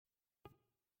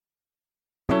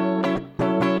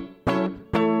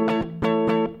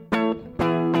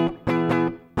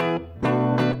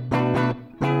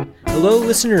Hello,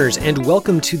 listeners, and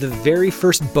welcome to the very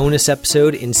first bonus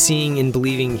episode in Seeing and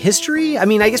Believing History. I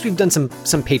mean, I guess we've done some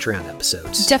Patreon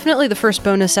episodes. Definitely the first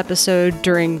bonus episode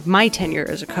during my tenure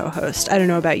as a co-host. I don't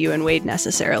know about you and Wade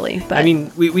necessarily, but I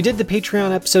mean, we did the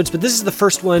Patreon episodes, but this is the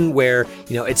first one where,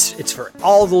 you know, it's for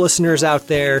all the listeners out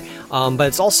there, but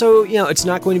it's also, you know, it's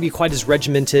not going to be quite as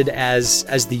regimented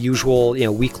as the usual, you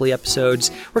know, weekly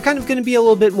episodes. We're kind of going to be a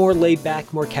little bit more laid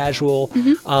back, more casual,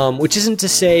 which isn't to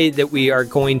say that we are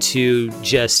going to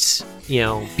just, you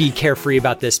know, be carefree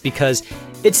about this, because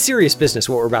it's serious business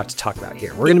what we're about to talk about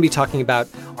here. We're going to be talking about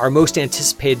our most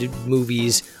anticipated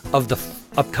movies of the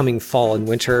upcoming fall and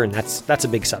winter, and that's a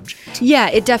big subject. Yeah,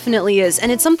 it definitely is.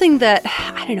 And it's something that,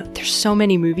 I don't know, there's so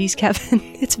many movies, Kevin.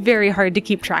 It's very hard to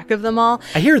keep track of them all.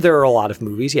 I hear there are a lot of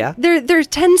movies, yeah. There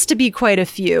tends to be quite a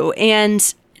few,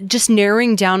 and just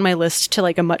narrowing down my list to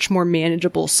like a much more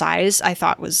manageable size, I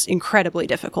thought was incredibly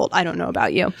difficult. I don't know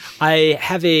about you. I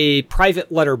have a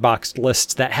private letterboxd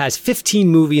list that has 15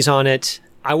 movies on it.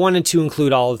 I wanted to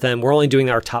include all of them. We're only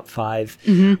doing our top 5.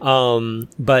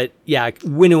 But yeah,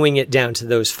 winnowing it down to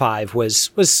those 5 was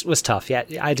tough. Yeah,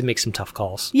 I had to make some tough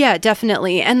calls. Yeah,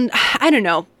 definitely. And I don't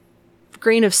know,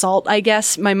 grain of salt, I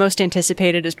guess. My most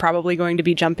anticipated is probably going to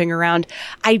be Jumping Around.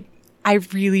 I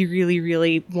really, really,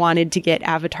 really wanted to get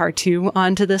Avatar 2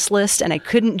 onto this list, and I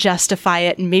couldn't justify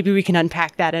it, and maybe we can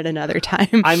unpack that at another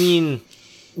time. I mean,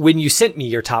 when you sent me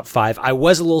your top 5, I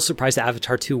was a little surprised that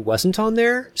Avatar 2 wasn't on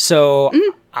there, so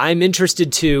I'm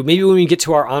interested to, maybe when we get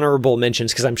to our honorable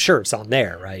mentions, because I'm sure it's on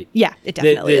there, right? Yeah, it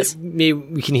definitely is. Maybe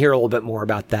we can hear a little bit more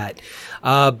about that.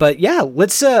 But yeah,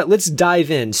 let's dive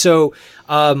in. So,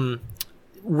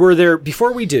 were there,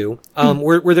 before we do,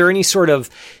 were there any sort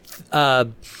of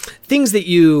things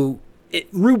that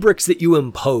rubrics that you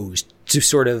imposed to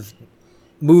sort of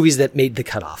movies that made the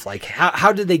cutoff? Like,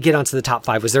 how did they get onto the top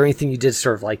 5? Was there anything you did to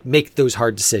sort of like make those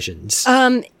hard decisions?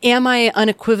 Am I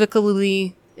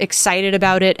unequivocally excited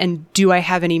about it, and do I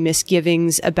have any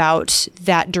misgivings about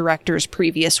that director's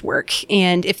previous work?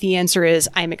 And if the answer is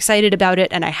I'm excited about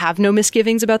it and I have no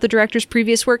misgivings about the director's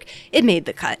previous work, it made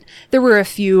the cut. There were a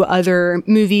few other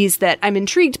movies that I'm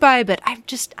intrigued by, but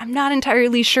I'm not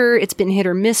entirely sure. It's been hit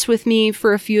or miss with me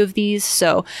for a few of these.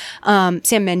 So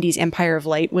Sam Mendes' Empire of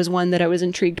Light was one that I was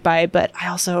intrigued by, but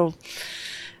I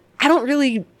don't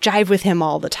really jive with him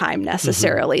all the time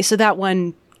necessarily. So that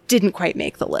one didn't quite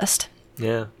make the list.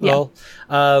 Yeah. Well,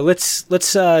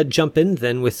 let's jump in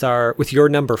then with your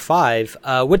number 5.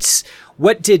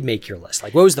 What did make your list?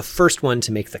 Like, what was the first one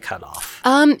to make the cutoff?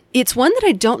 It's one that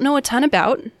I don't know a ton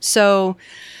about, so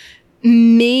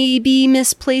maybe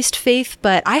misplaced faith,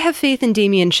 but I have faith in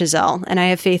Damien Chazelle, and I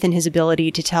have faith in his ability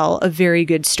to tell a very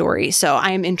good story. So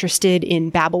I am interested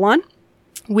in Babylon,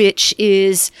 which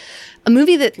is a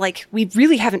movie that, like, we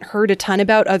really haven't heard a ton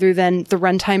about, other than the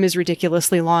runtime is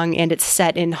ridiculously long and it's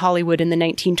set in Hollywood in the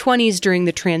 1920s during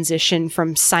the transition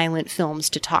from silent films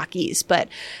to talkies. But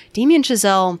Damien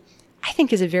Chazelle, I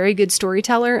think, is a very good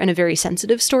storyteller and a very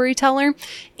sensitive storyteller.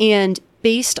 And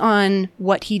based on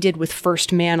what he did with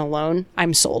First Man alone,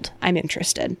 I'm sold. I'm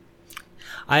interested.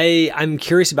 I'm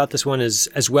curious about this one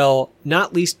as well,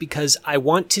 not least because I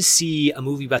want to see a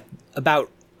movie about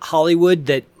Hollywood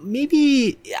that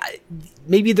maybe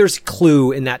there's a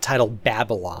clue in that title,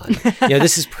 Babylon. You know,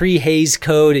 this is pre-Hays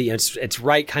Code. You know, it's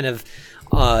right kind of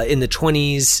in the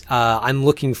 20s. I'm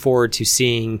looking forward to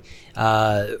seeing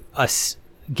us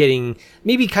getting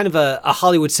maybe kind of a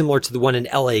Hollywood similar to the one in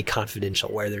LA Confidential,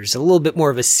 where there's a little bit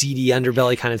more of a seedy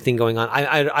underbelly kind of thing going on.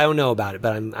 I don't know about it,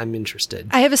 but I'm interested.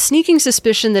 I have a sneaking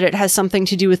suspicion that it has something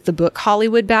to do with the book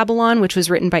Hollywood Babylon, which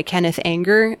was written by Kenneth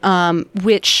Anger,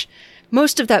 which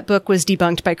most of that book was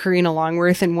debunked by Karina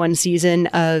Longworth in one season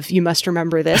of You Must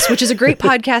Remember This, which is a great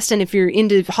podcast, and if you're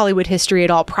into Hollywood history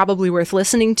at all, probably worth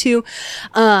listening to.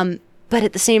 But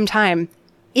at the same time,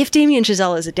 if Damien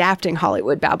Chazelle is adapting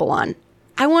Hollywood Babylon,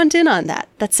 I want in on that.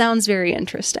 That sounds very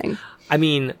interesting. I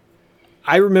mean,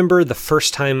 I remember the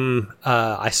first time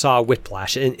I saw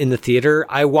Whiplash in the theater,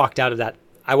 I walked out of that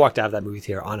movie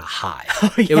theater on a high.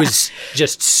 Oh, yeah. It was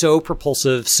just so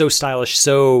propulsive, so stylish,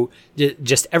 so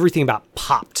just everything about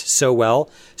popped so well.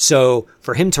 So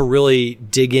for him to really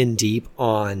dig in deep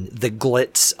on the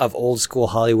glitz of old school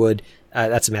Hollywood,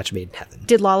 that's a match made in heaven.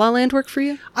 Did La La Land work for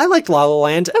you? I liked La La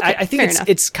Land. Okay, I think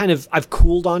it's kind of, I've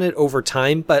cooled on it over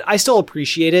time, but I still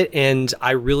appreciate it, and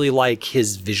I really like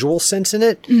his visual sense in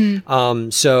it.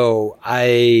 So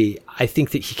I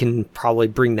think that he can probably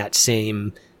bring that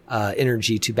same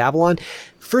energy to Babylon.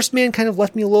 First Man kind of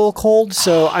left me a little cold,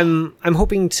 so I'm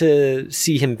hoping to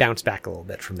see him bounce back a little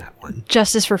bit from that one.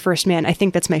 Justice for First Man. I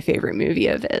think that's my favorite movie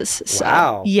of his. So,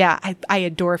 wow. Yeah, I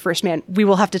adore First Man. We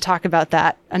will have to talk about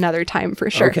that another time for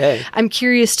sure. Okay. I'm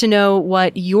curious to know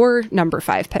what your number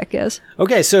 5 pick is.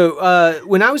 Okay, so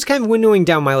when I was kind of windowing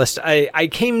down my list, I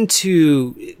came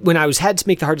to, when I had to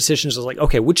make the hard decisions, I was like,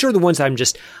 okay, which are the ones that I'm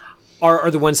just,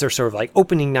 are the ones that are sort of like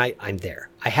opening night, I'm there.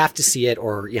 I have to see it,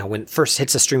 or, when it first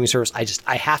hits a streaming service,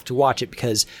 I have to watch it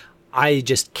because I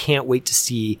just can't wait to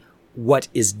see what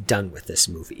is done with this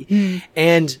movie.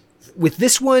 And with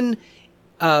this one,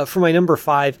 for my number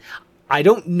 5, I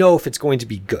don't know if it's going to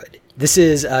be good. This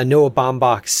is Noah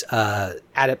Baumbach's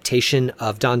adaptation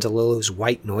of Don DeLillo's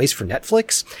White Noise for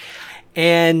Netflix.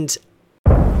 And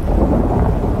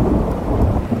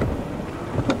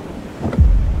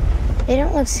they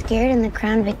don't look scared in the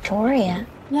Crown Victoria.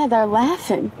 Yeah, they're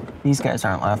laughing. These guys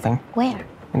aren't laughing. Where?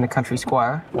 In the country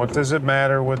square. What does it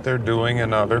matter what they're doing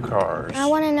in other cars? I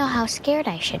want to know how scared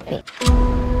I should be.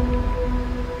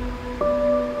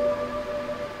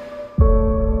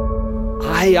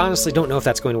 I honestly don't know if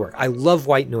that's going to work. I love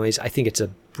White Noise. I think it's a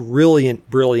brilliant,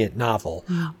 brilliant novel.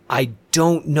 I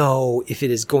don't know if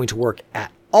it is going to work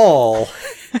at all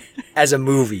as a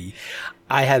movie.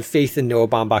 I have faith in Noah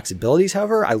Baumbach's abilities,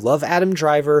 however. I love Adam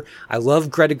Driver. I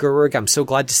love Greta Gerwig. I'm so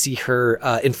glad to see her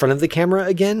in front of the camera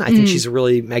again. I think she's a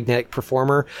really magnetic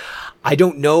performer. I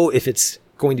don't know if it's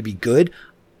going to be good.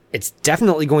 It's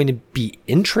definitely going to be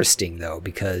interesting, though,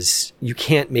 because you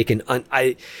can't make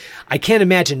I can't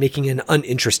imagine making an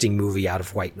uninteresting movie out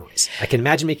of White Noise. I can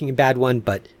imagine making a bad one,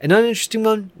 but an uninteresting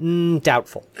one,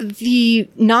 doubtful. The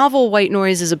novel White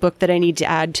Noise is a book that I need to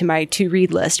add to my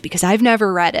to-read list because I've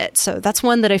never read it. So that's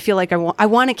one that I feel like I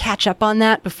want to catch up on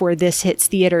that before this hits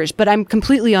theaters. But I'm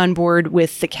completely on board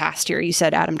with the cast here. You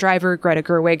said Adam Driver, Greta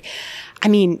Gerwig. I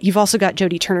mean, you've also got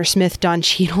Jodie Turner-Smith, Don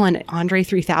Cheadle, and Andre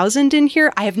 3000 in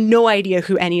here. I have no idea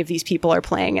who any of these people are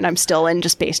playing, and I'm still in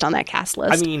just based on that cast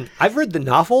list. I mean, I've read the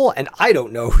novel, and I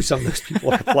don't know who some of those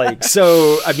people are playing.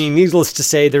 So, I mean, needless to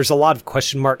say, there's a lot of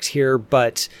question marks here,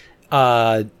 but,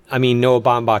 I mean, Noah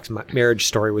Baumbach's Marriage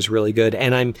Story was really good,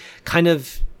 and I'm kind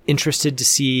of interested to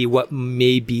see what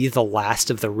may be the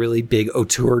last of the really big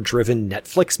auteur-driven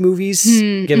Netflix movies,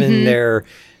 given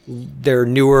their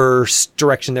newer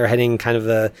direction they're heading, kind of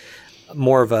a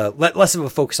more of a less of a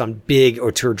focus on big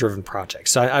auteur driven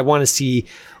projects. So I want to see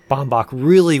Baumbach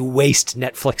really waste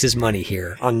Netflix's money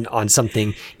here on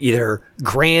something either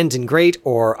grand and great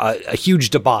or a huge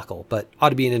debacle, but ought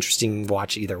to be an interesting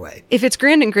watch either way. If it's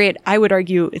grand and great, I would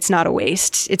argue it's not a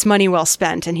waste. It's money well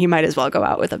spent, and he might as well go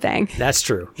out with a bang. That's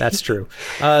true. That's true.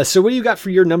 So what do you got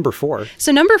for your number 4?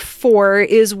 So number 4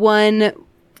 is one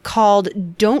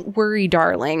called Don't Worry,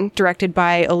 Darling, directed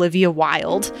by Olivia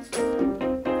Wilde.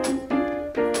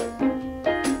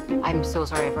 I'm so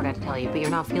sorry I forgot to tell you, but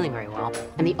you're not feeling very well.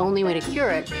 And the only way to cure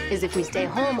it is if we stay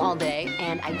home all day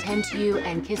and I tend to you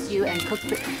and kiss you and cook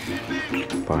for...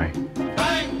 Bye.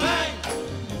 Bang, bang!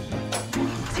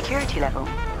 Security level,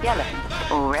 yellow.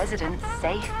 All residents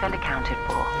safe and accounted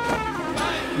for.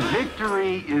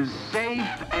 Victory is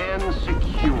safe and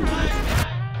secure.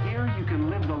 Here you can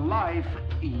live the life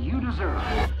you deserve.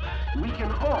 We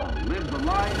can all live the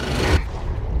life.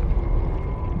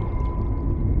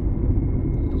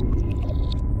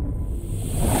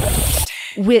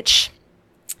 Which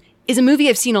is a movie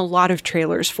I've seen a lot of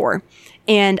trailers for.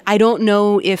 And I don't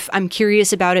know if I'm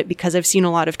curious about it because I've seen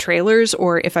a lot of trailers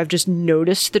or if I've just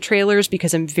noticed the trailers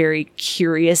because I'm very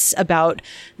curious about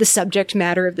the subject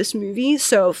matter of this movie.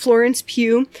 So Florence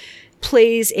Pugh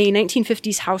plays a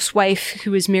 1950s housewife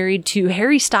who is married to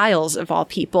Harry Styles, of all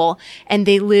people, and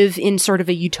they live in sort of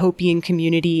a utopian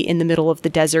community in the middle of the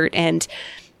desert, and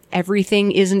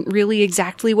everything isn't really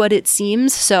exactly what it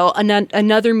seems. So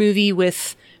another movie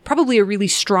with probably a really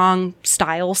strong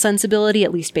style sensibility,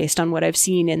 at least based on what I've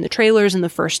seen in the trailers and the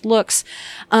first looks.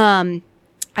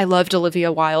 I loved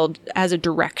Olivia Wilde as a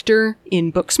director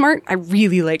in Booksmart. I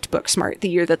really liked Booksmart the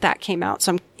year that came out.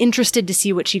 So I'm interested to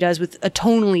see what she does with a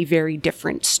tonally very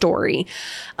different story.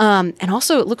 And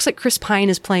also it looks like Chris Pine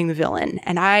is playing the villain.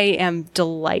 And I am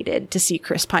delighted to see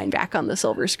Chris Pine back on the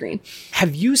silver screen.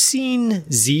 Have you seen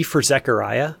Z for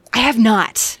Zechariah? I have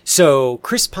not. So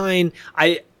Chris Pine,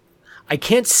 I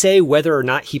can't say whether or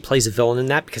not he plays a villain in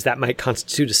that because that might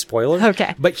constitute a spoiler.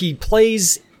 Okay. But he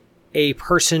plays a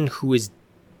person who is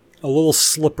a little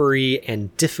slippery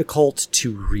and difficult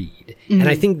to read. Mm-hmm. And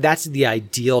I think that's the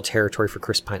ideal territory for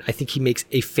Chris Pine. I think he makes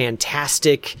a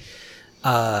fantastic,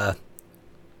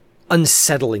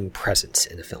 unsettling presence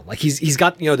in a film. Like he's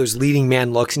got, those leading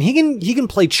man looks, and he can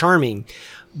play charming,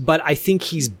 but I think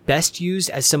he's best used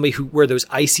as somebody where those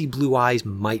icy blue eyes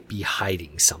might be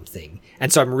hiding something.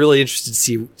 And so I'm really interested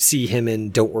to see him in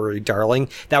Don't Worry, Darling.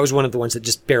 That was one of the ones that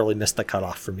just barely missed the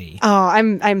cutoff for me. Oh,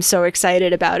 I'm so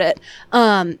excited about it.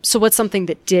 So what's something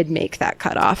that did make that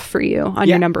cutoff for you on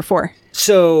your number 4?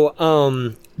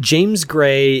 So, James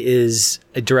Gray is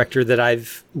a director that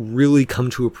I've really come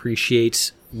to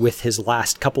appreciate with his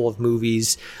last couple of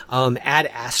movies. Ad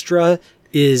Astra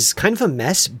is kind of a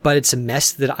mess, but it's a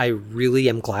mess that I really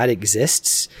am glad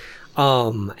exists.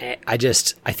 I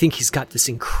think he's got this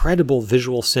incredible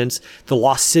visual sense. The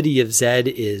Lost City of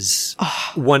Zed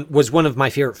was one of my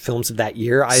favorite films of that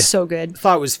year. So good.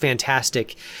 Thought it was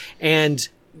fantastic. And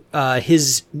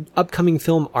his upcoming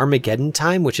film Armageddon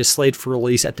Time, which is slated for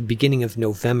release at the beginning of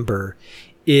November,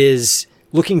 is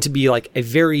looking to be like a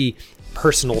very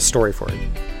personal story for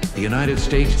him. The United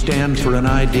States stands for an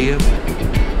idea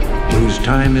whose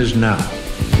time is now.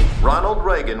 Ronald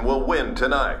Reagan will win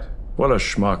tonight. What a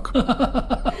schmuck.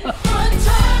 I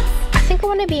think I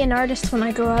want to be an artist when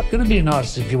I grow up. You're gonna be an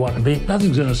artist if you want to be.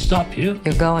 Nothing's gonna stop you.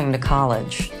 You're going to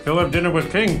college. He'll have dinner with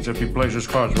kings if he plays his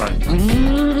cards right.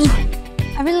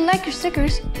 I really like your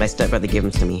stickers. My stepbrother gave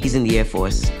them to me. He's in the Air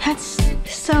Force. That's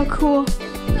so cool.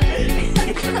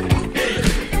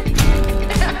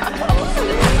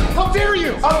 How dare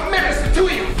you! I'll menace to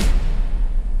you!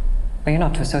 Well, you're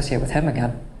not to associate with him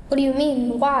again. What do you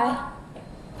mean? Why?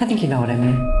 I think you know what I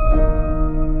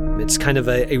mean. It's kind of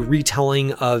a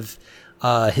retelling of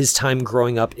his time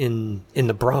growing up in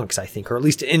the Bronx, I think, or at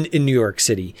least in New York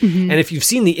City. Mm-hmm. And if you've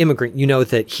seen The Immigrant, you know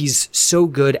that he's so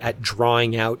good at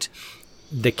drawing out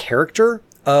the character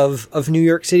of New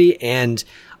York City. And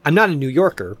I'm not a New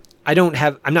Yorker.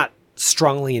 I'm not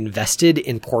strongly invested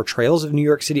in portrayals of New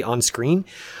York City on screen,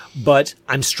 but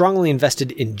I'm strongly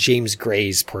invested in James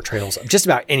Gray's portrayals of just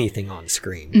about anything on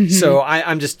screen. Mm-hmm. So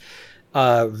I'm just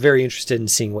very interested in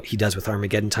seeing what he does with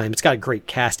Armageddon Time. It's got a great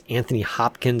cast. Anthony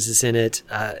Hopkins is in it.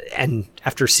 And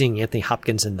after seeing Anthony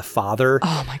Hopkins in The Father,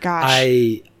 oh my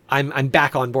gosh, I'm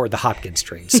back on board the Hopkins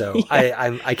train. So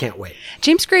yeah. I can't wait.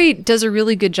 James Gray does a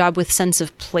really good job with sense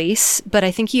of place, but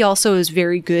I think he also is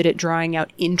very good at drawing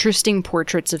out interesting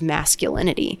portraits of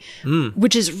masculinity,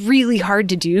 which is really hard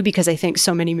to do because I think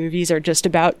so many movies are just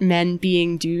about men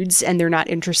being dudes and they're not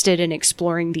interested in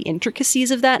exploring the intricacies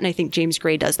of that. And I think James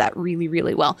Gray does that really,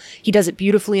 really well. He does it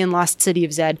beautifully in Lost City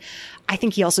of Zed. I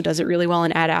think he also does it really well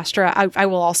in Ad Astra. I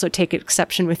will also take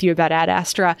exception with you about Ad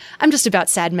Astra. I'm just about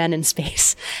sad men in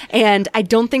space. And I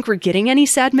don't think we're getting any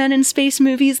sad men in space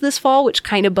movies this fall, which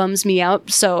kind of bums me out.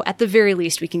 So at the very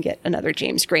least, we can get another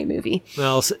James Gray movie.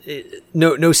 Well,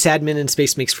 no sad men in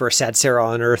space makes for a sad Sarah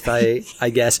on Earth, I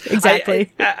guess.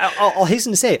 Exactly. I'll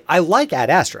hasten to say, I like Ad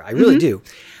Astra. I really do.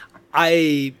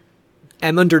 I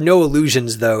am under no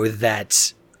illusions, though,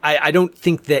 that I don't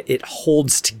think that it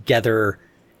holds together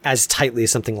as tightly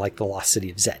as something like The Lost City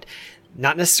of Zed.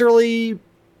 Not necessarily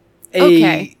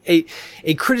a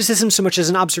criticism so much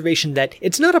as an observation that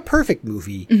it's not a perfect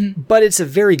movie, but it's a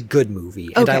very good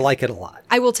movie, and I like it a lot.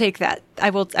 I will take that.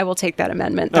 I will take that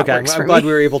amendment. That works for me. I'm glad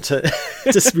we were able to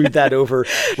smooth that over.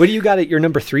 What do you got at your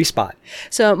number 3 spot?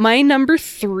 So my number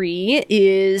 3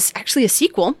 is actually a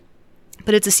sequel.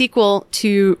 But it's a sequel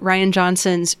to Rian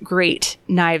Johnson's great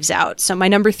Knives Out. So my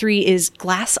number 3 is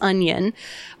Glass Onion,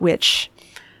 which,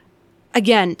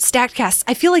 again, stacked casts.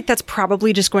 I feel like that's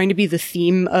probably just going to be the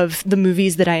theme of the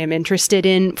movies that I am interested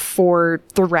in for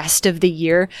the rest of the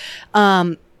year.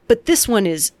 But this one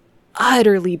is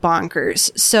utterly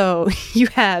bonkers. So you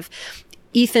have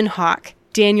Ethan Hawke,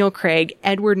 Daniel Craig,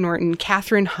 Edward Norton,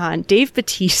 Catherine Hahn, Dave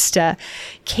Bautista,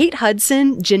 Kate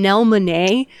Hudson, Janelle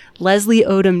Monáe, Leslie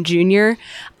Odom Jr.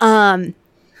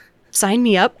 Sign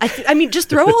me up. I mean, just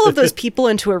throw all of those people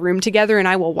into a room together and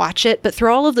I will watch it, but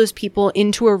throw all of those people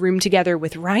into a room together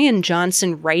with Rian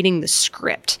Johnson writing the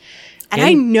script. And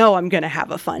I know I'm going to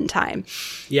have a fun time.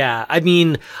 Yeah. I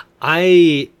mean,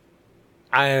 I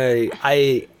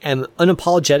am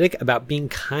unapologetic about being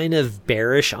kind of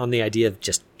bearish on the idea of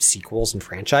just sequels and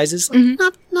franchises.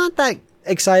 Not that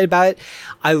excited about it.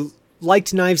 I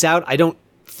liked Knives Out. I don't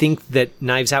think that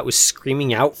Knives Out was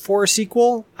screaming out for a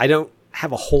sequel. I don't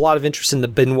have a whole lot of interest in the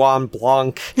Benoit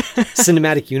Blanc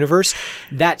cinematic universe.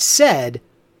 That said,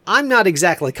 I'm not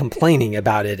exactly complaining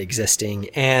about it existing.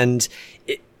 And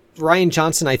Rian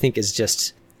Johnson, I think, is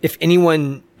just, if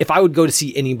I would go to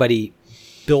see anybody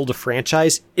build a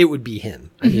franchise, it would be him.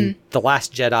 I mean, The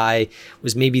Last Jedi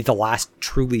was maybe the last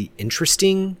truly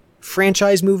interesting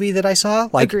franchise movie that I saw.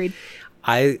 Agreed.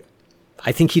 I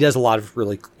think he does a lot of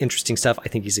really interesting stuff. I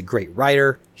think he's a great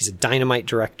writer. He's a dynamite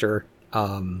director.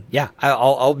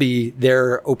 I'll be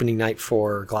there opening night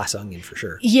for Glass Onion for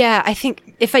sure. Yeah, I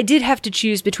think if I did have to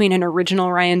choose between an original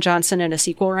Rian Johnson and a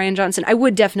sequel Rian Johnson, I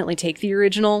would definitely take the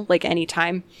original, like any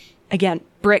time. Again,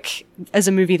 Brick as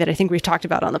a movie that I think we've talked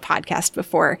about on the podcast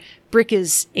before. Brick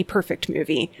is a perfect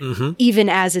movie, even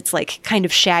as it's like kind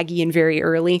of shaggy and very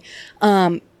early.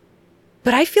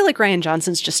 But I feel like Rian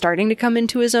Johnson's just starting to come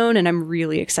into his own, and I'm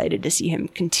really excited to see him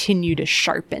continue to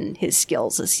sharpen his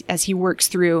skills as he works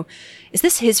through. Is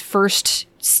this his first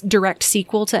direct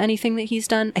sequel to anything that he's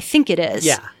done? I think it is.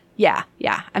 Yeah.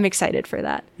 I'm excited for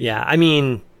that. Yeah, I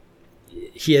mean,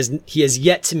 he has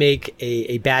yet to make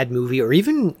a bad movie or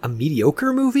even a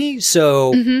mediocre movie.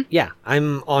 So yeah,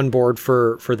 I'm on board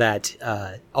for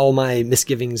that. All my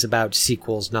misgivings about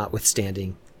sequels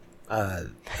notwithstanding, I'll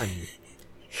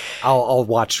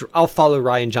follow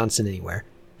Rian Johnson anywhere.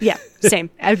 Yeah,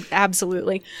 same.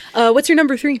 Absolutely. What's your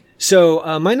number 3?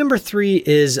 So my number 3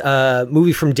 is a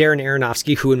movie from Darren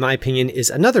Aronofsky, who in my opinion is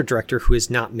another director who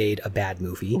has not made a bad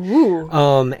movie. Ooh.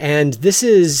 And this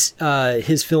is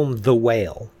his film The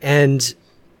Whale. And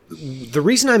the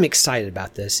reason I'm excited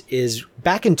about this is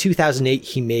back in 2008,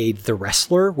 he made The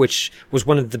Wrestler, which was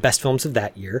one of the best films of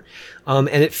that year. And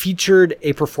it featured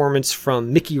a performance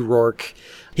from Mickey Rourke.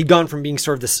 He'd gone from being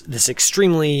sort of this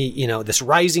extremely, this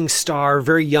rising star,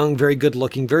 very young, very good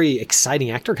looking, very exciting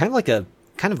actor, kind of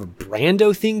a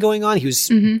Brando thing going on. He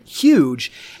was huge.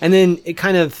 And then it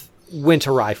kind of went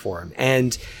awry for him.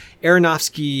 And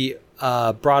Aronofsky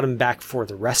brought him back for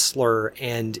The Wrestler.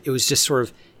 And it was just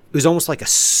it was almost like a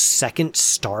second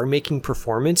star-making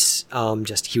performance.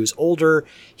 He was older.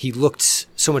 He looked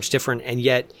so much different. And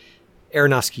yet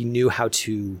Aronofsky knew how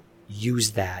to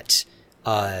use that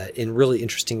in really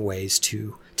interesting ways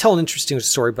to tell an interesting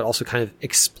story, but also kind of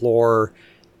explore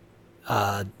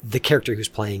the character he was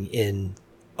playing in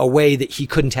a way that he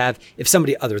couldn't have if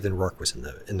somebody other than Rourke was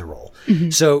in the role.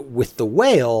 So with The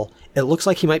Whale, it looks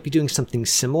like he might be doing something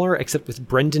similar, except with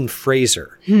Brendan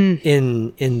Fraser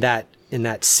in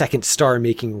that second star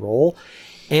making role.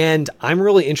 And I'm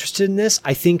really interested in this.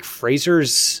 I think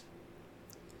Fraser's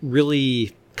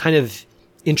really kind of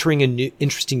entering a new,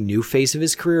 interesting new phase of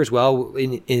his career as well.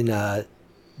 In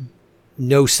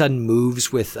No Sudden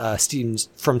Moves with Steven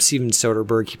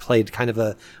Soderbergh, he played kind of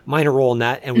a minor role in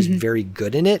that and was very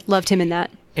good in it. Loved him in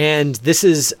that. And this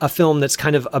is a film that's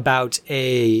kind of about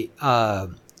a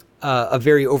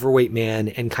very overweight man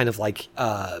and kind of like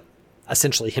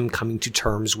essentially him coming to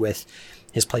terms with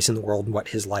his place in the world and what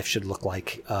his life should look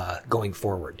like going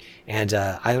forward. And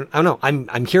I don't know.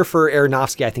 I'm here for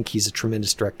Aronofsky. I think he's a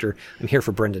tremendous director. I'm here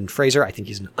for Brendan Fraser. I think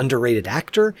he's an underrated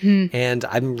actor. And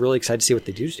I'm really excited to see what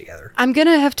they do together. I'm going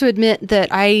to have to admit that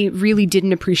I really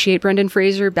didn't appreciate Brendan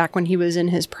Fraser back when he was in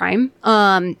his prime.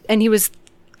 And he was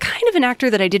kind of an actor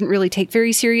that I didn't really take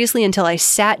very seriously until I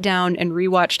sat down and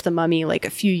rewatched The Mummy like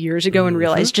a few years ago and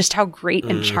realized just how great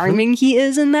and charming he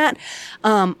is in that.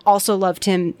 Also loved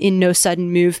him in No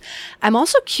Sudden Move. I'm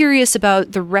also curious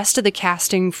about the rest of the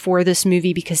casting for this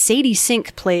movie because Sadie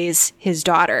Sink plays his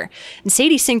daughter. And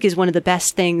Sadie Sink is one of the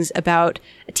best things about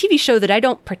a TV show that I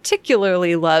don't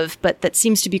particularly love, but that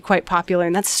seems to be quite popular,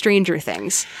 and that's Stranger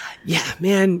Things. Yeah,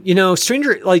 man.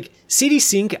 Sadie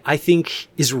Sink, I think,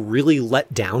 is really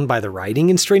let down by the writing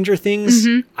in Stranger Things.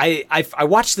 I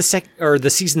watched the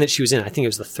season that she was in. I think it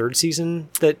was the third season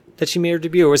that she made her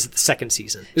debut, or was it the second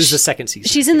season? It was the second season.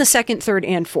 She's in the second, third,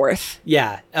 and fourth.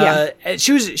 Yeah.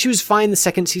 She was fine the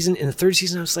second season. In the third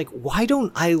season, I was like, why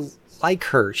don't I like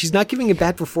her? She's not giving a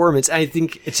bad performance. I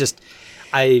think it's just,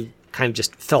 I kind of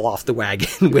just fell off the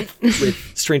wagon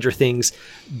with Stranger Things,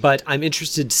 but I'm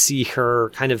interested to see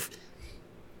her kind of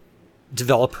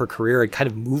develop her career and kind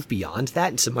of move beyond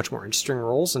that into much more interesting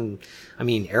roles. And I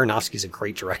mean, Aronofsky's a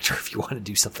great director if you want to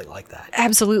do something like that.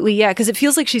 Absolutely. Yeah. Cause it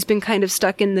feels like she's been kind of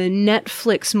stuck in the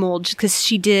Netflix mold because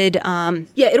she did,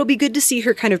 it'll be good to see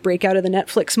her kind of break out of the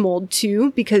Netflix mold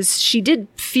too, because she did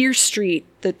Fear Street,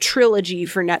 the trilogy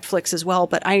for Netflix as well.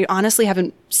 But I honestly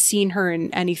haven't seen her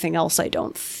in anything else, I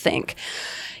don't think.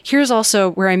 Here's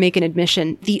also where I make an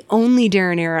admission. The only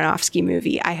Darren Aronofsky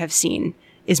movie I have seen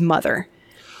is Mother.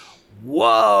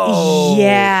 Whoa.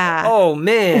 Yeah. Oh,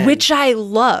 man. Which I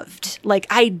loved. Like,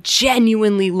 I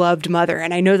genuinely loved Mother.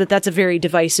 And I know that that's a very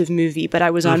divisive movie, but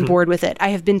I was on board with it. I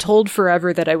have been told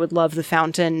forever that I would love The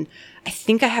Fountain. I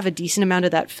think I have a decent amount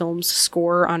of that film's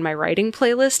score on my writing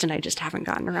playlist, and I just haven't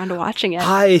gotten around to watching it.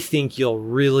 I think you'll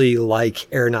really like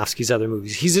Aronofsky's other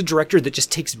movies. He's a director that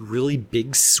just takes really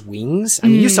big swings. I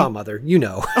mean, you saw Mother, you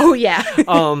know. Oh, yeah.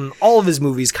 All of his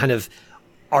movies kind of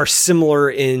are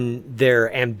similar in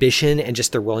their ambition and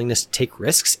just their willingness to take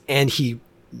risks. And he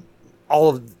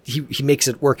he makes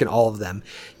it work in all of them.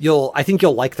 I think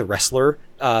you'll like The Wrestler,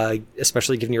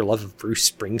 especially given your love of Bruce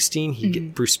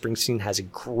Springsteen. Bruce Springsteen has a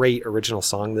great original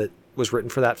song that was written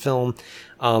for that film.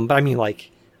 But I mean,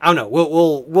 like, I don't know.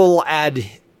 We'll add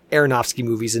Aronofsky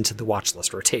movies into the watch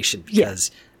list rotation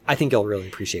because I think you'll really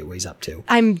appreciate what he's up to.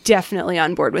 I'm definitely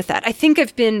on board with that. I think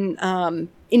I've been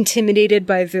intimidated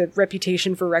by the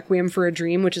reputation for Requiem for a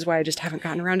Dream, which is why I just haven't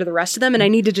gotten around to the rest of them, and I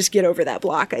need to just get over that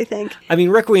block, I think. I mean,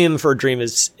 Requiem for a Dream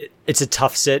it's a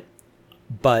tough sit,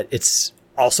 but it's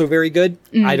also very good.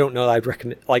 I don't know that I'd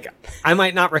recommend, like, I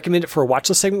might not recommend it for a watch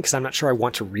list segment because I'm not sure I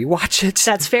want to rewatch it.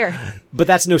 That's fair. But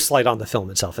that's no slight on the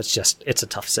film itself. It's a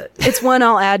tough sit. It's one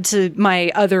I'll add to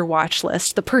my other watch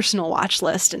list, the personal watch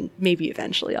list, and maybe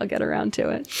eventually I'll get around to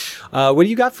it. What do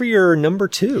you got for your number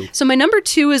 2? So my number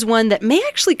 2 is one that may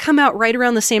actually come out right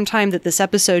around the same time that this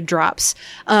episode drops.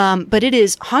 But it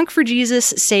is Honk for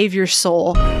Jesus, Save Your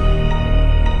Soul.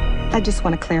 I just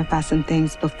want to clarify some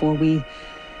things before we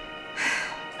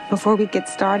get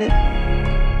started.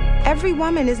 Every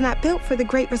woman is not built for the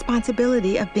great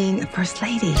responsibility of being a first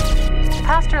lady.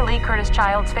 Pastor Lee Curtis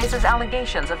Childs faces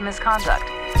allegations of misconduct.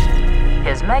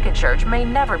 His megachurch may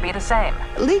never be the same.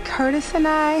 Lee Curtis and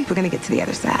we're going to get to the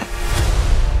other side.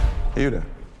 You there?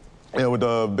 Yeah, with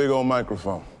the big old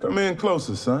microphone. Come in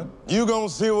closer, son. You gonna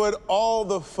see what all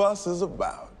the fuss is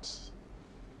about.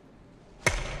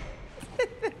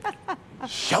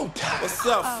 Showtime. What's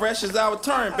up? Fresh is our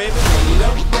turn, baby.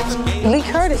 Lee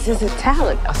Curtis is a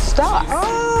talent, a star.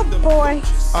 Oh, boy.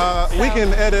 We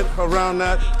can edit around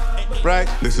that, right?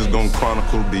 This is gonna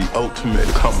chronicle the ultimate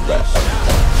comeback.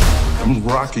 I'm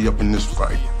Rocky up in this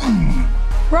fight.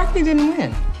 Rocky didn't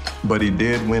win. But he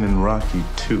did win in Rocky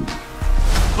 2.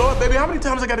 Lord, baby, how many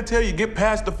times I gotta tell you, get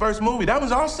past the first movie? That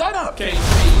was all set up.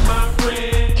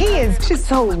 He is just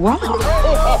so wrong.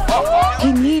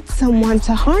 He needs someone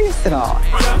to harness it all.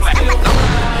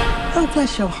 Oh,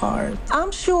 bless your heart.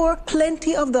 I'm sure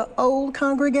plenty of the old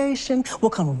congregation will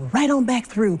come right on back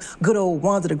through good old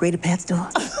Wanda the Greater Pat's door.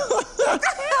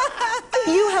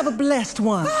 You have a blessed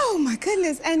one. Oh, my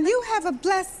goodness. And you have a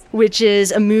blessed... Which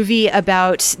is a movie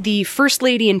about the first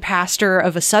lady and pastor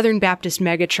of a Southern Baptist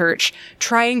megachurch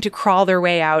trying to crawl their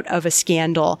way out of a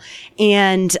scandal.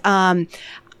 And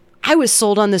I was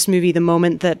sold on this movie the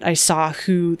moment that I saw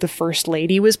who the first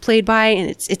lady was played by, and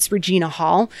it's Regina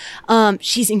Hall.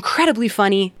 She's incredibly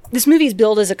funny. This movie is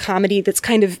billed as a comedy that's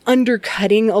kind of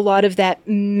undercutting a lot of that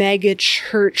mega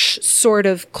church sort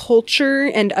of culture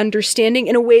and understanding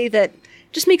in a way that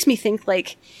just makes me think,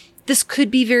 like, this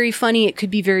could be very funny. It could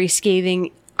be very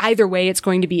scathing. Either way, it's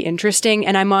going to be interesting,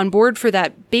 and I'm on board for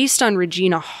that based on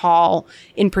Regina Hall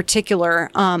in particular.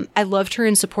 I loved her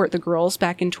in Support the Girls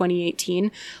back in 2018,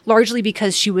 largely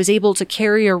because she was able to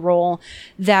carry a role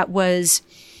that was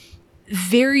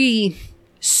very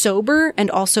sober and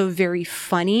also very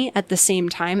funny at the same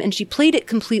time, and she played it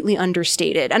completely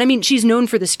understated. And I mean, she's known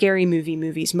for the Scary Movie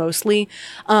movies mostly,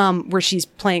 where she's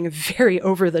playing a very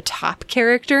over-the-top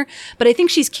character, but I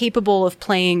think she's capable of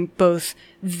playing both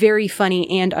very funny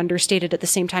and understated at the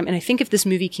same time. And I think if this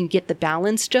movie can get the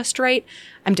balance just right,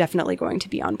 I'm definitely going to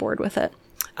be on board with it.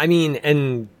 I mean,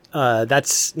 and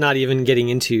that's not even getting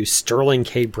into Sterling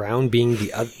K. Brown being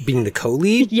the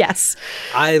co-lead. Yes.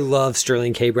 I love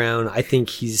Sterling K. Brown. I think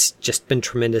he's just been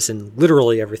tremendous in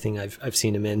literally everything I've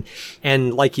seen him in.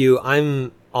 And like you,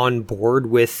 I'm on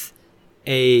board with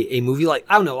a movie like,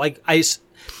 I don't know, like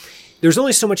there's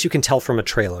only so much you can tell from a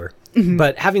trailer,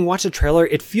 but having watched a trailer,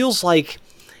 it feels like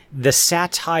the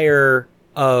satire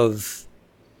of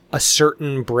a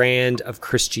certain brand of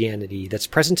Christianity that's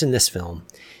present in this film.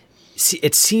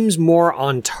 It seems more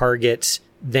on target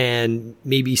than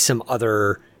maybe some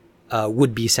other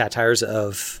would-be satires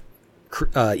of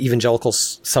evangelical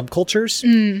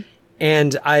subcultures.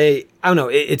 And I don't know,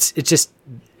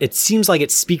 it seems like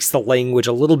it speaks the language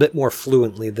a little bit more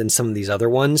fluently than some of these other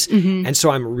ones. And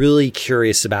so I'm really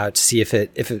curious about to see if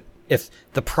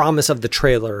the promise of the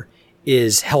trailer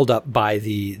is held up by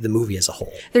the movie as a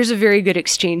whole. There's a very good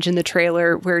exchange in the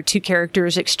trailer where two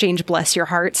characters exchange bless your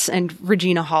hearts, and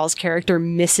Regina Hall's character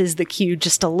misses the cue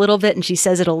just a little bit, and she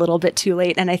says it a little bit too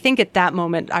late. And I think at that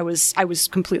moment I was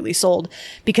completely sold,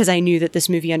 because I knew that this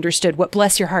movie understood what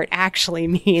bless your heart actually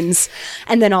means,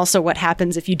 and then also what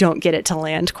happens if you don't get it to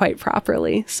land quite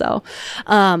properly. So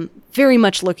very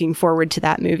much looking forward to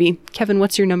that movie. Kevin,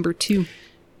 what's your number 2?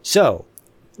 So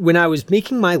when I was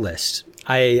making my list,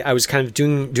 I was kind of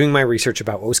doing my research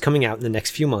about what was coming out in the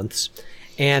next few months,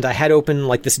 and I had open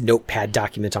like this notepad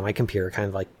document on my computer, kind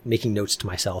of like making notes to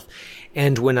myself.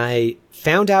 And when I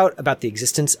found out about the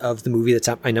existence of the movie that's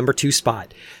at my number 2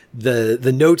 spot,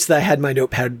 the notes that I had in my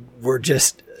notepad were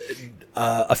just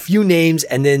a few names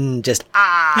and then just,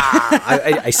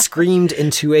 I screamed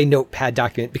into a notepad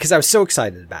document because I was so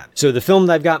excited about it. So the film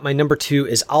that I've got, my number 2,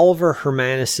 is Oliver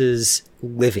Hermanus's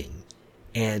Living.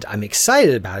 And I'm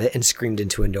excited about it and screamed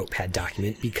into a notepad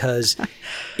document because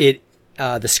the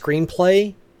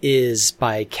screenplay is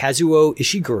by Kazuo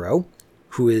Ishiguro,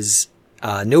 who is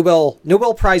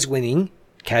Nobel Prize winning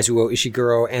Kazuo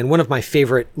Ishiguro and one of my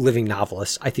favorite living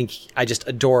novelists. I just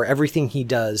adore everything he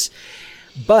does.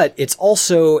 But it's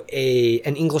also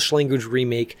an English language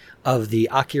remake of the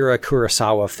Akira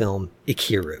Kurosawa film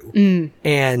Ikiru.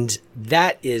 And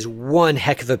that is one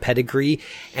heck of a pedigree.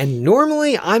 And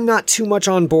normally I'm not too much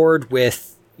on board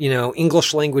with,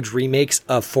 English language remakes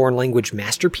of foreign language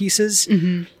masterpieces.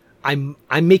 I'm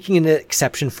making an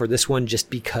exception for this one just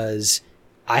because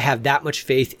I have that much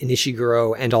faith in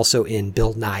Ishiguro and also in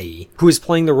Bill Nighy, who is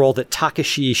playing the role that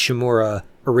Takashi Shimura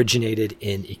originated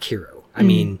in Ikiru. I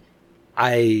mean,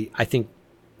 I think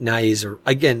Nighy's,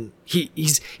 again,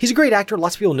 he's a great actor.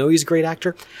 Lots of people know he's a great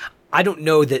actor. I don't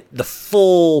know that the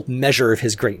full measure of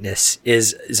his greatness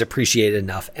is appreciated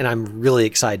enough, and I'm really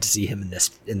excited to see him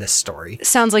in this story.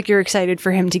 Sounds like you're excited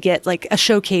for him to get like a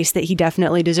showcase that he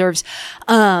definitely deserves.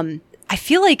 I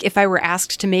feel like if I were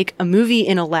asked to make a movie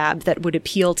in a lab that would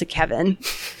appeal to Kevin,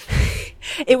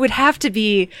 it would have to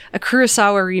be a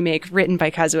Kurosawa remake written by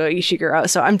Kazuo Ishiguro.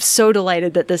 So I'm so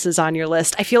delighted that this is on your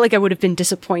list. I feel like I would have been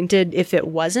disappointed if it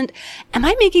wasn't. Am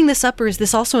I making this up, or is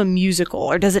this also a musical,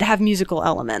 or does it have musical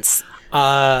elements?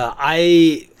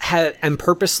 I am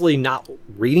purposely not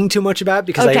reading too much about it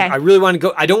because I really want to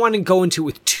go. I don't want to go into it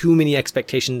with too many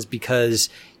expectations because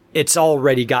it's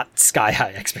already got sky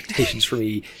high expectations for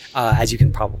me, as you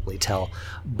can probably tell.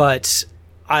 But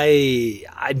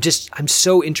I'm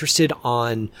so interested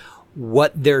on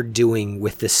what they're doing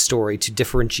with this story to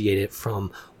differentiate it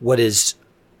from what is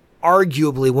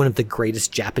arguably one of the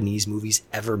greatest Japanese movies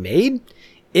ever made.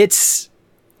 It's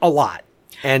a lot.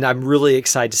 And I'm really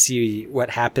excited to see what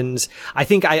happens. I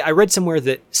think I read somewhere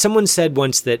that someone said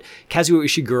once that Kazuo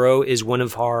Ishiguro is one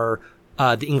of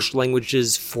the English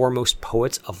language's foremost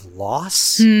poets of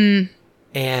loss.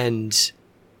 And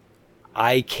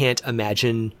I can't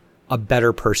imagine a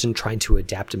better person trying to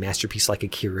adapt a masterpiece like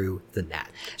Ikiru than that.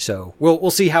 So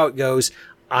we'll see how it goes.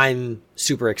 I'm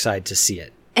super excited to see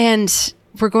it. And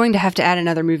we're going to have to add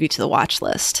another movie to the watch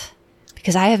list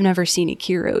because I have never seen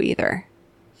Ikiru either.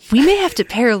 We may have to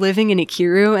pair Living and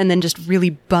Ikiru and then just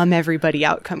really bum everybody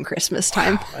out come Christmas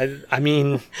time. I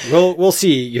mean, we'll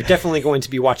see. You're definitely going to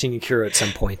be watching Ikiru at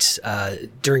some point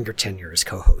during your tenure as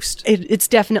co-host. It's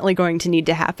definitely going to need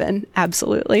to happen.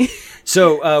 Absolutely.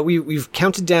 So we've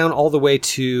counted down all the way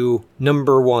to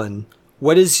number 1.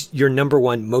 What is your number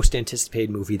 1 most anticipated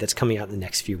movie that's coming out in the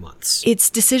next few months? It's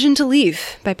Decision to Leave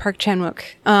by Park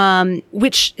Chan-wook,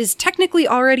 which is technically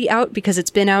already out because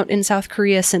it's been out in South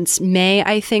Korea since May,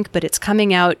 I think, but it's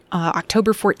coming out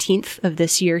October 14th of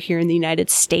this year here in the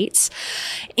United States.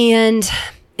 And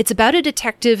it's about a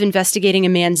detective investigating a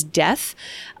man's death,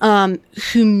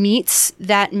 who meets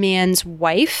that man's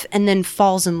wife and then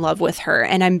falls in love with her.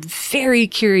 And I'm very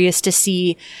curious to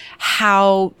see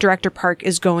how director Park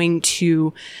is going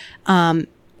to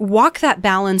walk that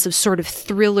balance of sort of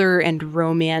thriller and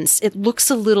romance. It looks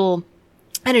a little,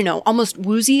 I don't know, almost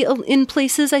woozy in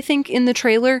places, I think, in the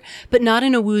trailer, but not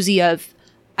in a woozy of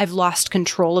I've lost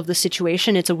control of the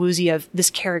situation. It's a woozy of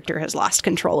this character has lost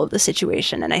control of the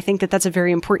situation. And I think that that's a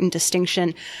very important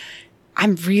distinction.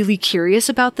 I'm really curious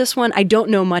about this one. I don't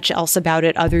know much else about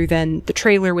it other than the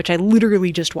trailer, which I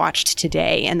literally just watched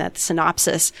today, and that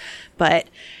synopsis. But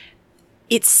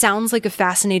it sounds like a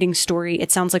fascinating story.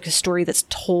 It sounds like a story that's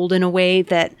told in a way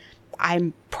that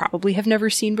I probably have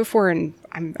never seen before, and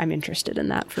I'm interested in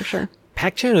that for sure.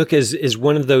 Park Chan-wook is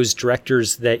one of those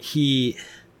directors that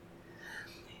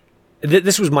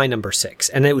this was my number 6,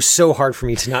 and it was so hard for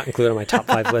me to not include it on my top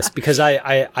 5 list because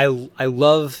I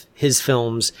love his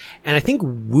films, and I think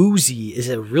woozy is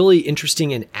a really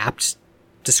interesting and apt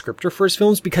descriptor for his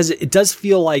films because it does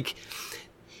feel like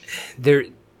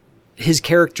his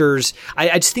characters.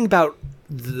 I just think about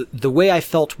the way I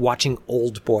felt watching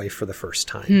Old Boy for the first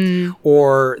time,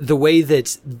 or the way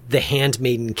that The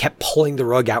Handmaiden kept pulling the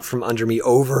rug out from under me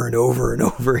over and over and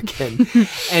over again,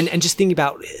 and just thinking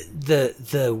about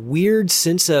the weird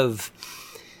sense of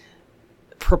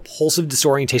propulsive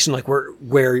disorientation, like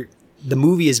where the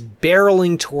movie is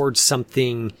barreling towards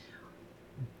something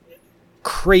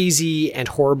crazy and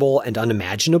horrible and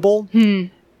unimaginable,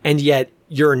 and yet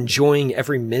you're enjoying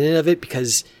every minute of it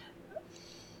because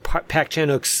Park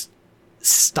Chan-wook's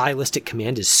stylistic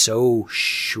command is so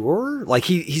sure. Like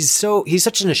he's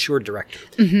such an assured director.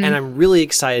 And I'm really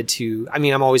excited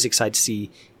I'm always excited to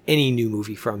see any new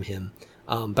movie from him.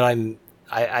 But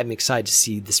I'm excited to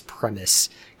see this premise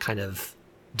kind of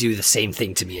do the same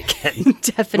thing to me again.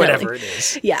 Definitely. Whatever it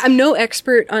is. Yeah, I'm no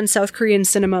expert on South Korean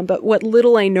cinema, but what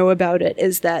little I know about it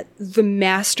is that the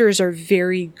masters are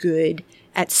very good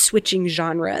at switching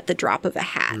genre at the drop of a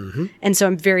hat. And so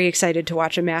I'm very excited to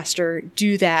watch a master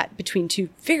do that between two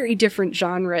very different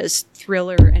genres,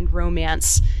 thriller and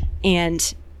romance.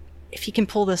 And if he can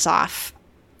pull this off,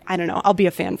 I don't know, I'll be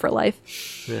a fan for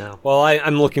life. Yeah. Well,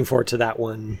 I'm looking forward to that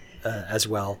one as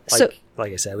well.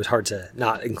 Like I said, it was hard to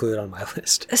not include it on my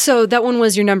list. So that one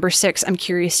was your number 6. I'm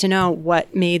curious to know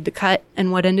what made the cut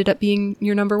and what ended up being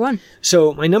your number 1.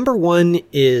 So my number 1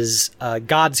 is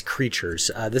God's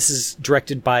Creatures. This is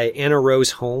directed by Anna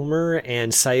Rose Holmer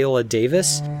and Saola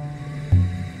Davis.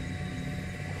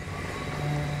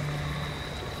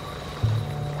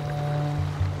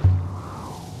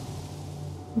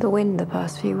 The wind the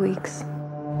past few weeks,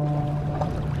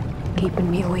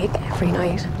 keeping me awake every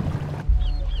night.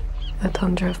 The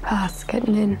thunder of paths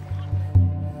getting in.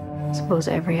 Suppose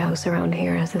every house around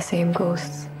here has the same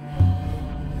ghosts.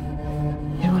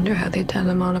 I wonder how they'd tell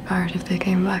them all apart if they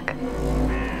came back.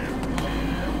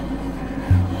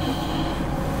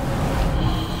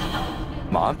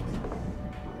 Mom?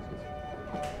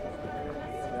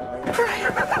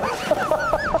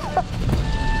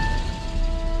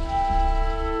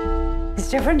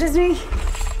 It's different, isn't he?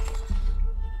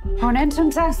 Own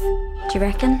entrance house. Do you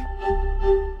reckon?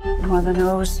 Mother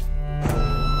knows.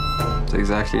 It's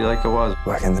exactly like it was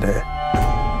back in the day.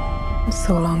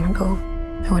 So long ago,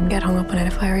 I wouldn't get hung up on it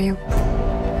if I were you.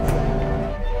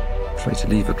 Try to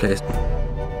leave a place,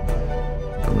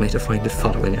 only to find it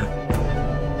following you.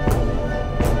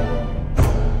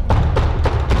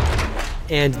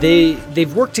 And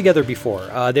they've worked together before.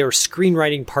 They were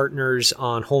screenwriting partners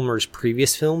on Holmer's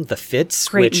previous film, The Fits.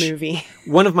 Great movie.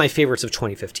 One of my favorites of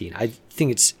 2015. I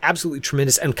think it's absolutely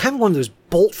tremendous and kind of one of those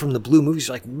bolt from the blue movies.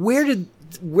 Like, where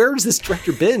has this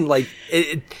director been? Like,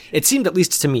 it seemed, at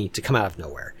least to me, to come out of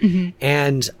nowhere.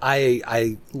 And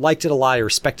I liked it a lot. I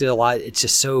respected it a lot. It's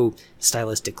just so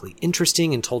stylistically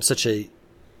interesting and told such a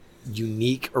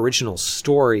unique, original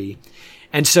story.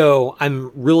 And so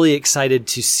I'm really excited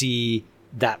to see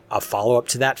a follow-up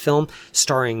to that film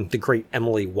starring the great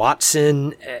Emily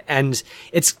Watson. And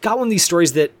it's got one of these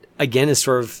stories that, again, is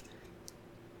sort of,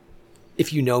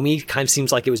 if you know me, kind of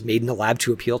seems like it was made in a lab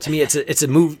to appeal to me.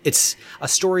 It's a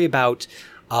story about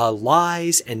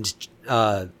lies and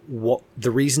the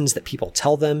reasons that people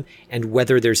tell them, and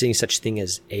whether there's any such thing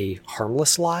as a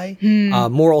harmless lie,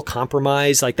 moral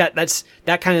compromise, like that.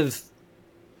 That kind of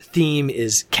theme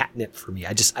is catnip for me.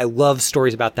 I love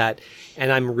stories about that,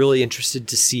 and I'm really interested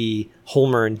to see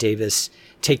Holmer and Davis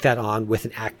take that on with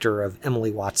an actor of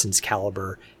Emily Watson's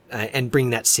caliber and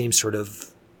bring that same sort of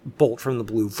bolt from the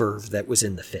blue verve that was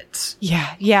in The Fits.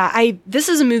 Yeah. This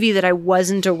is a movie that I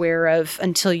wasn't aware of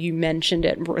until you mentioned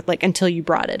it, like until you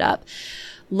brought it up.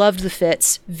 Loved The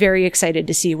Fits. Very excited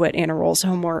to see what Anna Rose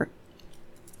Holmer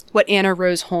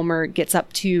gets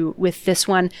up to with this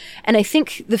one. And I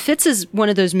think The Fits is one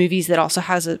of those movies that also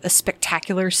has a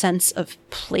spectacular sense of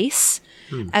place,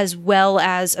 as well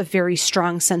as a very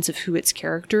strong sense of who its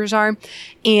characters are.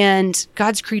 And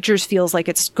God's Creatures feels like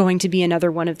it's going to be another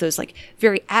one of those like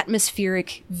very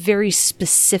atmospheric, very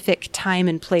specific time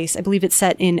and place. I believe it's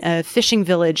set in a fishing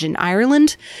village in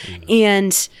Ireland.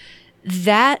 And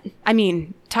that, I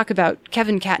mean, talk about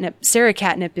Kevin Catnip, Sarah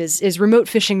Catnip is remote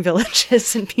fishing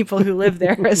villages and people who live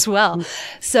there as well.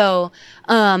 So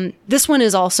this one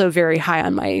is also very high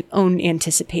on my own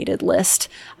anticipated list.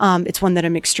 It's one that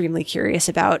I'm extremely curious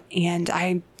about, and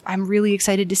I'm really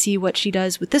excited to see what she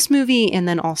does with this movie and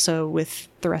then also with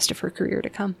the rest of her career to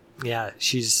come. Yeah,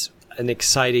 she's an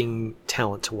exciting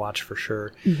talent to watch for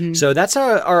sure. So that's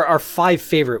our 5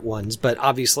 favorite ones, but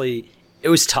obviously it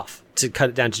was tough to cut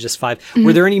it down to just 5.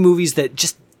 Were there any movies that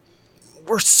just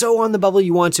were so on the bubble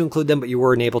you want to include them, but you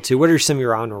weren't able to? What are some of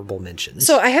your honorable mentions?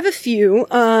 So I have a few.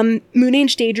 Moon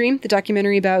Age Daydream, the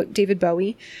documentary about David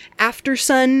Bowie. After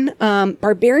Sun.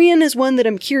 Barbarian is one that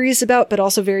I'm curious about, but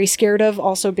also very scared of,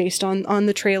 also based on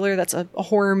the trailer. That's a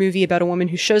horror movie about a woman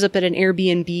who shows up at an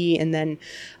Airbnb and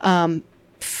then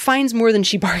finds more than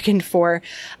she bargained for.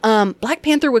 Black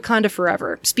Panther Wakanda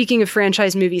Forever. Speaking of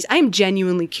franchise movies, I'm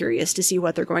genuinely curious to see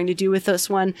what they're going to do with this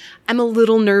one. I'm a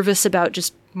little nervous about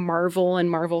just Marvel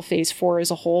and Marvel Phase 4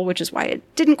 as a whole, which is why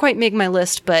it didn't quite make my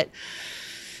list, but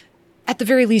at the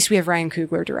very least, we have Ryan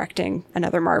Coogler directing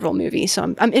another Marvel movie,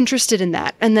 so I'm interested in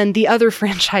that. And then the other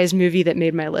franchise movie that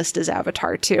made my list is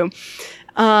Avatar 2,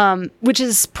 which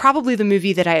is probably the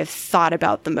movie that I have thought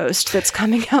about the most that's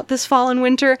coming out this fall and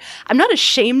winter. I'm not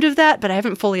ashamed of that, but I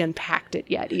haven't fully unpacked it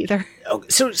yet either.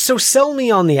 So sell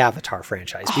me on the Avatar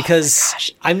franchise,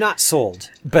 because I'm not sold,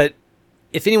 but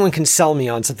if anyone can sell me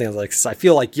on something like this, I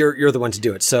feel like you're the one to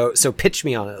do it. So pitch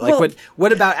me on it. Like,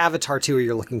 what about Avatar 2 are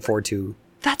you looking forward to?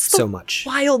 That's so much.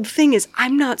 Wild thing is,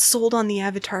 I'm not sold on the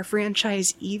Avatar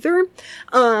franchise either.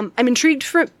 I'm intrigued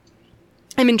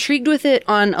with it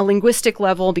on a linguistic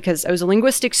level because I was a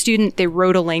linguistics student. They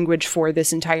wrote a language for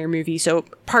this entire movie, so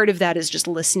part of that is just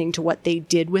listening to what they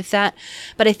did with that.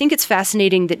 But I think it's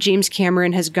fascinating that James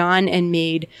Cameron has gone and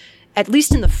made, at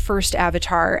least in the first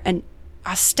Avatar, an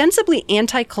ostensibly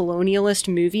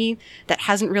anti-colonialist movie that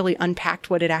hasn't really unpacked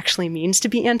what it actually means to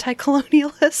be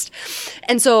anti-colonialist.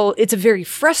 And so it's a very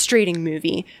frustrating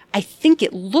movie. I think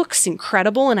it looks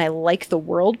incredible and I like the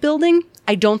world building.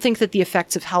 I don't think that the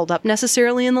effects have held up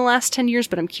necessarily in the last 10 years,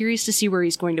 but I'm curious to see where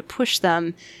he's going to push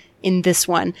them in this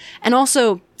one. And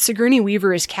also, Sigourney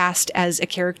Weaver is cast as a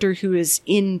character who is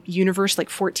in universe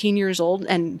like 14 years old,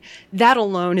 and that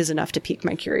alone is enough to pique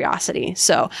my curiosity.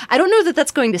 So I don't know that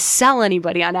that's going to sell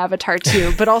anybody on Avatar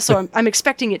 2, but also I'm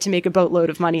expecting it to make a boatload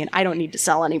of money, and I don't need to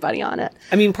sell anybody on it.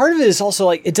 I mean, part of it is also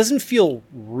like, it doesn't feel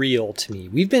real to me.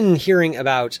 We've been hearing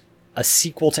about a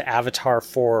sequel to Avatar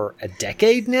for a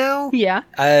decade now. Yeah.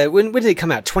 When did it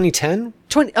come out? 2010?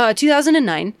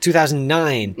 2009.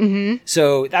 2009. Mm-hmm.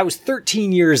 So that was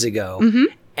 13 years ago. Mm-hmm.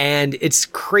 And it's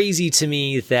crazy to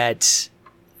me that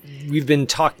we've been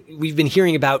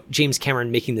hearing about James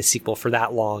Cameron making the sequel for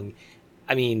that long.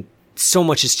 I mean, so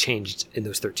much has changed in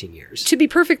those 13 years. To be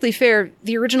perfectly fair,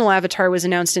 the original Avatar was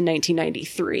announced in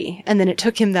 1993, and then it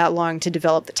took him that long to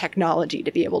develop the technology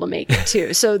to be able to make it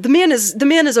too. So the man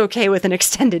is okay with an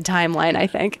extended timeline, I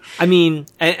think. I mean,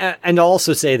 and I'll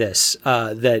also say this,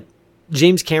 that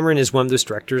James Cameron is one of those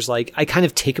directors, like, I kind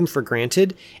of take him for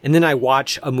granted, and then I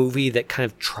watch a movie that kind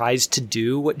of tries to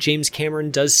do what James Cameron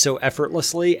does so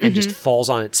effortlessly and just falls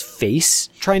on its face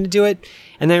trying to do it.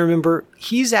 And I remember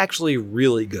he's actually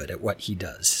really good at what he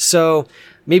does. So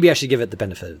maybe I should give it the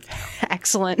benefit of the doubt.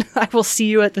 Excellent. I will see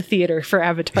you at the theater for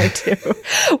Avatar 2.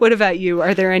 What about you?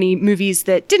 Are there any movies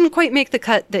that didn't quite make the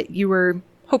cut that you were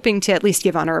hoping to at least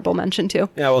give honorable mention to?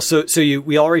 Yeah, well,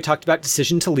 we already talked about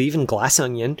Decision to Leave and Glass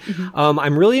Onion. Mm-hmm.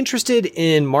 I'm really interested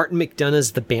in Martin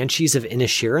McDonagh's The Banshees of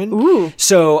Inisherin. Ooh.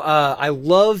 So I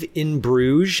love In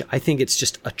Bruges. I think it's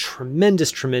just a tremendous,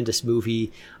 tremendous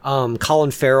movie.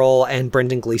 Colin Farrell and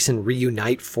Brendan Gleeson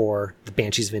reunite for The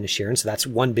Banshees of Inisherin, so that's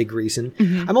one big reason.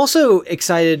 Mm-hmm. I'm also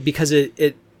excited because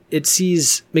it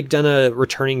sees McDonagh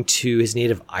returning to his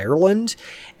native Ireland.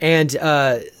 And,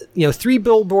 3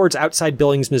 Billboards Outside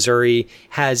Billings, Missouri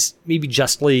has maybe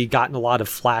justly gotten a lot of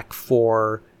flack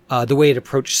for the way it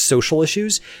approached social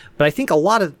issues. But I think a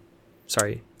lot of...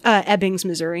 Sorry. Ebbings,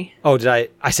 Missouri. Oh, did I?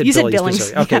 I said Billings,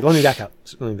 Missouri. Okay, yeah. Let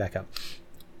me back up.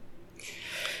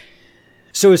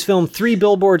 So his film 3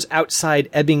 Billboards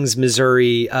Outside Ebbings,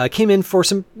 Missouri came in for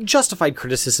some justified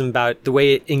criticism about the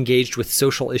way it engaged with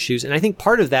social issues. And I think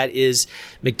part of that is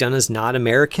McDonagh's not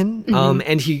American. Mm-hmm.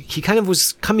 And he kind of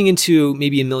was coming into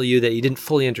maybe a milieu that he didn't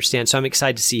fully understand. So I'm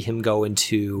excited to see him go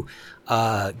into,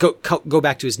 go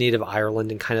back to his native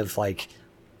Ireland and kind of like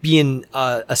be in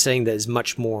a setting that is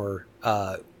much more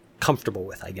comfortable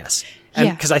with, I guess.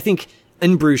 Because I think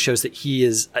In Bruges shows that he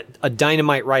is a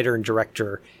dynamite writer and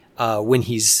director when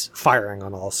he's firing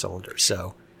on all cylinders.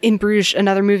 So In Bruges,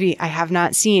 another movie I have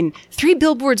not seen. 3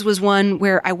 Billboards was one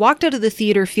where I walked out of the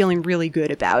theater feeling really good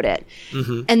about it.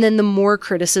 Mm-hmm. And then the more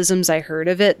criticisms I heard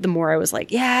of it, the more I was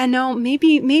like, yeah, no,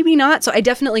 maybe not. So I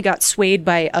definitely got swayed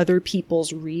by other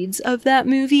people's reads of that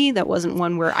movie. That wasn't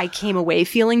one where I came away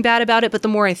feeling bad about it. But the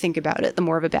more I think about it, the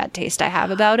more of a bad taste I have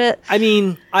about it. I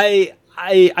mean, I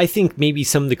think maybe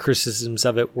some of the criticisms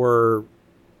of it were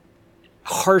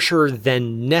harsher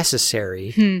than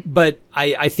necessary, but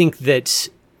I think that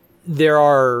there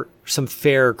are some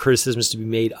fair criticisms to be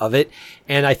made of it,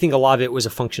 and I think a lot of it was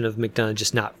a function of McDonagh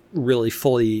just not really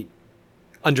fully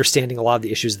understanding a lot of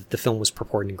the issues that the film was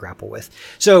purporting to grapple with.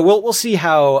 So we'll see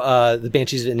how The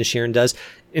Banshees of Inisherin does.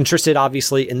 Interested,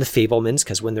 obviously, in The Fabelmans,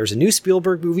 because when there's a new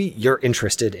Spielberg movie, you're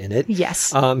interested in it.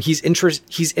 Yes. He's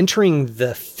entering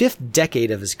the 5th decade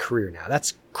of his career now.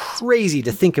 That's crazy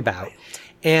to think about.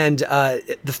 And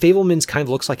The Fabelmans kind of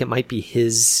looks like it might be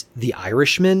his The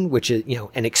Irishman, which is,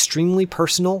 an extremely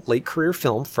personal late career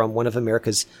film from one of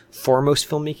America's foremost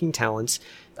filmmaking talents.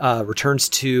 returns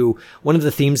to one of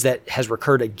the themes that has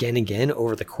recurred again and again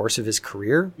over the course of his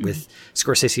career. With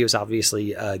Scorsese, it was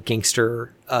obviously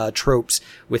gangster tropes.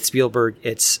 With Spielberg,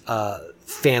 it's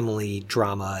family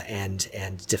drama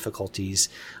and difficulties.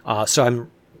 So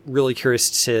I'm really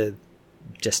curious to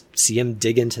just see him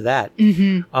dig into that.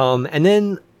 And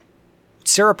then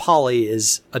Sarah Polley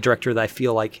is a director that I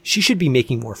feel like she should be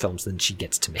making more films than she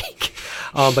gets to make.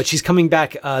 But she's coming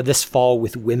back this fall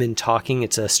with Women Talking.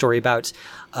 It's a story about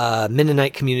a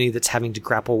Mennonite community that's having to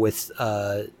grapple with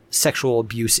sexual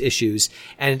abuse issues.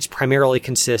 And it primarily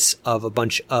consists of a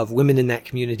bunch of women in that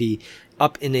community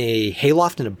up in a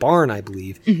hayloft in a barn, I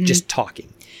believe, just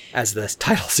talking, as the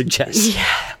title suggests.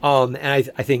 And I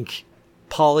think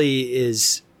Polley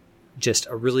is just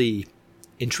a really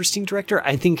interesting director.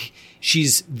 I think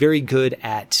she's very good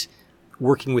at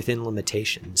working within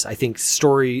limitations. I think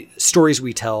Stories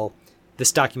We Tell,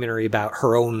 this documentary about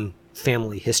her own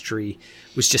family history,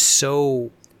 was just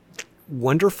so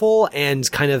wonderful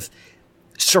and kind of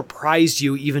surprised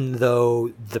you, even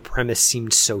though the premise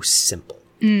seemed so simple.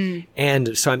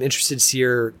 And so I'm interested to see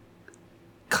her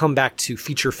come back to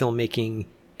feature filmmaking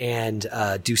and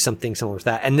do something similar with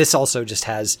that. And this also just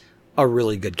has a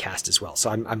really good cast as well.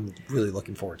 So I'm really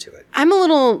looking forward to it. I'm a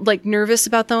little nervous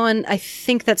about that one. I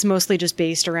think that's mostly just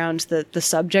based around the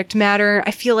subject matter.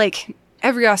 I feel like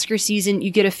every Oscar season you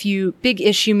get a few big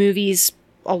issue movies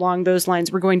along those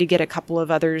lines. We're going to get a couple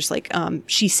of others, like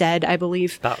She Said, I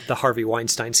believe. About the Harvey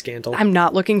Weinstein scandal. I'm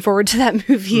not looking forward to that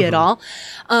movie at all.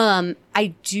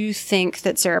 I do think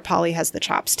that Sarah Polley has the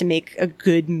chops to make a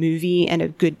good movie and a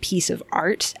good piece of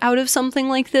art out of something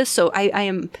like this. So I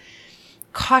am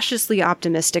cautiously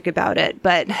optimistic about it,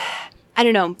 but I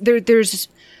don't know. There's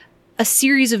a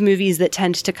series of movies that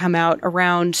tend to come out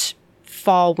around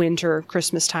fall, winter,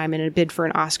 Christmas time in a bid for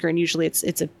an Oscar, and usually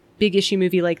it's a big issue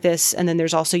movie like this, and then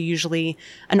there's also usually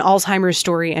an Alzheimer's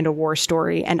story and a war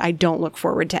story, and I don't look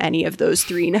forward to any of those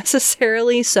three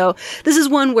necessarily. So this is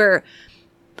one where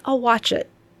I'll watch it,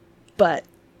 but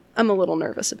I'm a little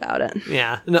nervous about it.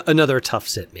 Yeah, another tough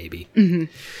sit maybe.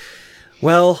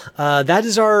 Well, that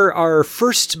is our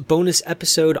first bonus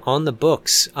episode on the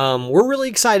books. We're really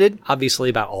excited, obviously,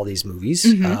 about all these movies,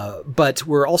 but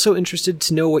we're also interested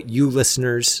to know what you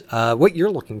listeners, what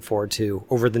you're looking forward to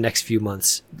over the next few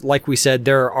months. Like we said,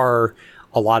 there are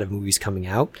a lot of movies coming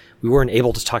out. We weren't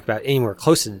able to talk about anywhere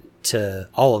close to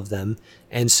all of them.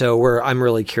 And so I'm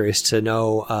really curious to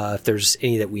know if there's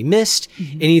any that we missed,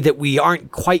 any that we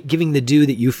aren't quite giving the due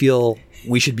that you feel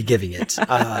we should be giving it.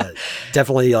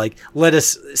 Definitely let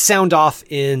us sound off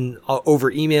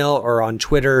over email or on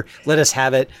Twitter. Let us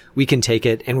have it. We can take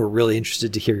it. And we're really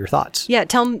interested to hear your thoughts. Yeah.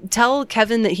 Tell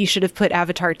Kevin that he should have put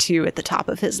Avatar 2 at the top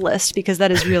of his list, because that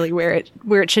is really where it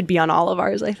should be on all of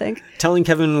ours, I think. Telling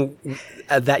Kevin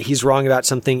that he's wrong about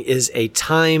something is a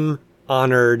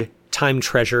time-honored,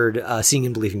 time-treasured seeing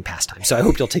and believing pastime. So I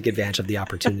hope you'll take advantage of the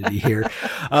opportunity here.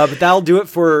 But that'll do it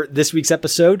for this week's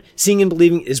episode. Seeing and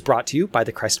Believing is brought to you by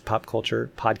the Christ of Pop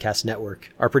Culture Podcast Network.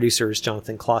 Our producer is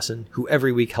Jonathan Clausen, who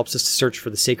every week helps us to search for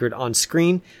the sacred on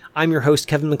screen. I'm your host,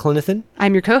 Kevin McLenithan.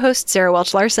 I'm your co-host, Sarah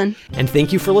Welch Larson. And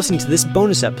thank you for listening to this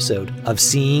bonus episode of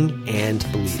Seeing and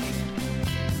Believing.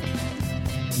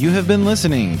 You have been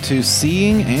listening to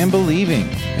Seeing and Believing,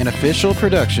 an official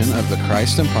production of the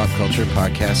Christ and Pop Culture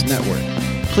Podcast Network.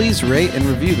 Please rate and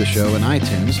review the show in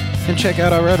iTunes, and check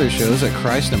out our other shows at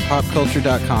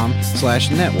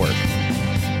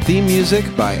christandpopculture.com/network. Theme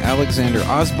music by Alexander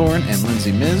Osborne and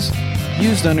Lindsay Miz,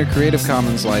 used under Creative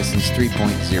Commons License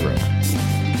 3.0.